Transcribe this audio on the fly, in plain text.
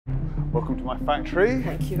Welcome to my factory.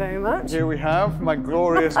 Thank you very much. Here we have my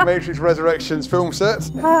glorious Matrix Resurrections film set.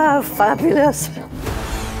 Oh, fabulous.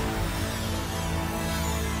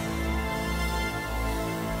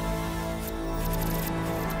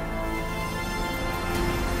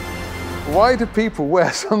 Why do people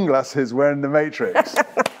wear sunglasses wearing the Matrix?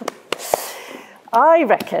 I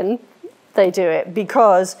reckon they do it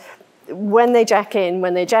because when they jack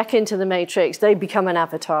into the Matrix, they become an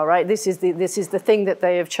avatar, right? This is the thing that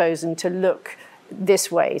they have chosen to look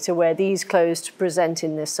this way, to wear these clothes, to present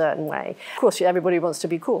in this certain way. Of course, everybody wants to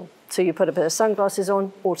be cool. So you put a pair of sunglasses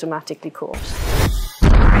on, automatically cool.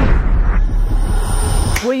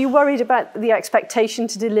 Were you worried about the expectation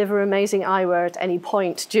to deliver amazing eyewear at any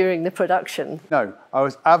point during the production? No, I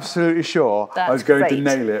was absolutely sure I was going to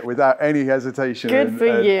nail it without any hesitation. Good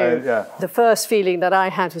for you. Yeah. The first feeling that I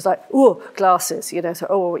had was like, oh, glasses, you know, so,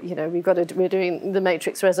 oh, you know, we're doing the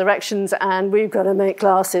Matrix Resurrections and we've got to make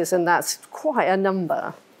glasses, and that's quite a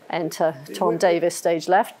number. Enter Tom Davies, stage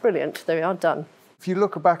left. Brilliant, there we are, done. If you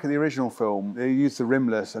look back at the original film, they used the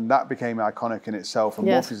rimless and that became iconic in itself, and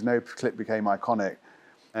Morpheus no clip became iconic.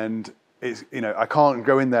 And it's, you know, I can't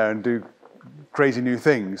go in there and do crazy new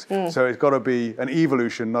things. So it's got to be an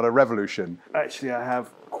evolution, not a revolution. Actually, I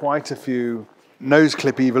have quite a few nose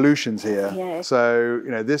clip evolutions here. Yeah. So,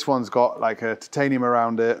 you know, this one's got like a titanium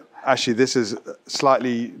around it. Actually, this is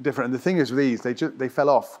slightly different. And the thing is with these, they fell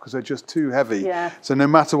off because they're just too heavy. Yeah. So no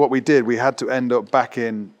matter what we did, we had to end up back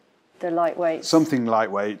in the lightweight. Something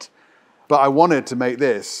lightweight. But I wanted to make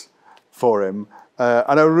this for him.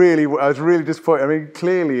 And I was really disappointed. I mean,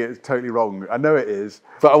 clearly it's totally wrong. I know it is,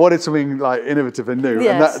 but I wanted something like innovative and new,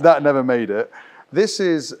 and that never made it. This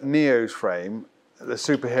is Neo's frame, the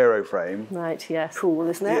superhero frame. Right, yeah, cool,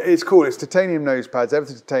 isn't it? It's cool. It's titanium nose pads,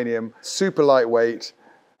 everything's titanium, super lightweight.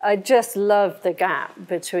 I just love the gap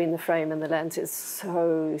between the frame and the lens. It's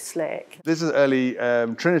so slick. This is early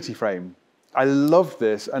Trinity frame. I love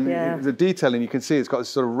this, and the detailing, you can see it's got this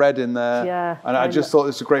sort of red in there. Yeah. And I just thought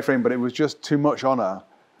this was a great frame, but it was just too much on her.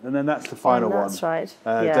 And then that's the final one. That's right.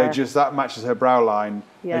 That matches her brow line.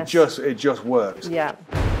 Yes. It just works. Yeah.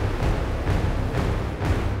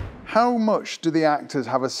 How much do the actors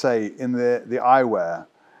have a say in the eyewear?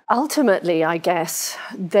 Ultimately, I guess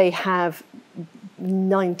they have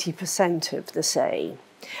 90% of the say.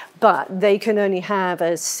 But they can only have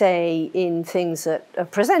a say in things that are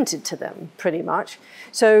presented to them, pretty much.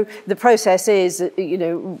 So the process is, you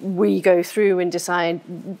know, we go through and decide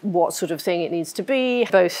what sort of thing it needs to be,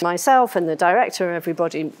 both myself and the director,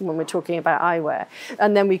 everybody, when we're talking about eyewear.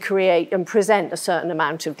 And then we create and present a certain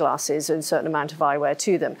amount of glasses and a certain amount of eyewear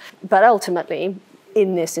to them. But ultimately,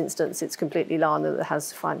 in this instance, it's completely Lana that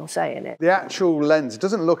has the final say in it. The actual lens, it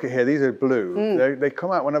doesn't look it here, these are blue. They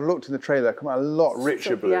come out, when I've looked in the trailer, they come out a lot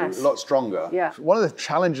richer blue, a lot stronger. Yeah. One of the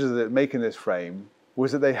challenges of making this frame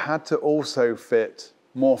was that they had to also fit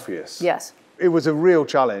Morpheus. Yes. It was a real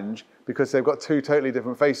challenge because they've got two totally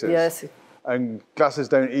different faces. Yes. And glasses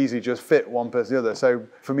don't easily just fit one person or the other. So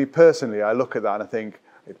for me personally, I look at that and I think,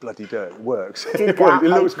 it bloody works. It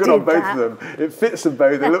looks good on both of them. It fits them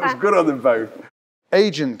both, it looks good on them both.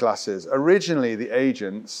 Agent glasses. Originally, the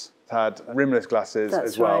agents had rimless glasses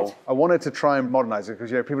as well. Right. I wanted to try and modernize it because,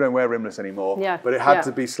 you know, people don't wear rimless anymore. Yeah. But it had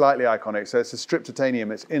to be slightly iconic. So it's a stripped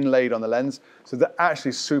titanium. It's inlaid on the lens. So they're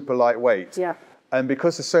actually super lightweight. Yeah. And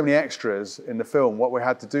because there's so many extras in the film, what we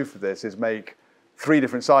had to do for this is make 3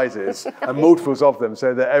 different sizes and multiples of them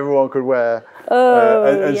so that everyone could wear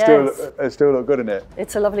and still look good in it.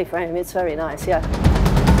 It's a lovely frame. It's very nice, yeah.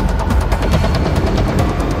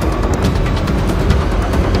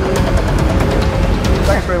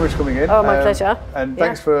 Thanks very much for coming in. Oh, my pleasure. And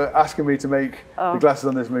thanks for asking me to make the glasses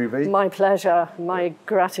on this movie. My pleasure. My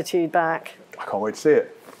gratitude back. I can't wait to see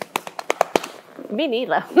it. Me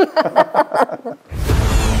neither.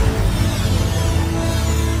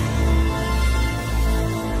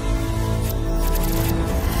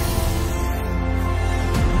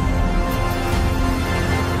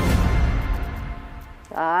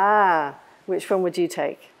 Which one would you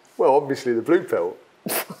take? Well, obviously the blue pill.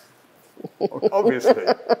 Obviously.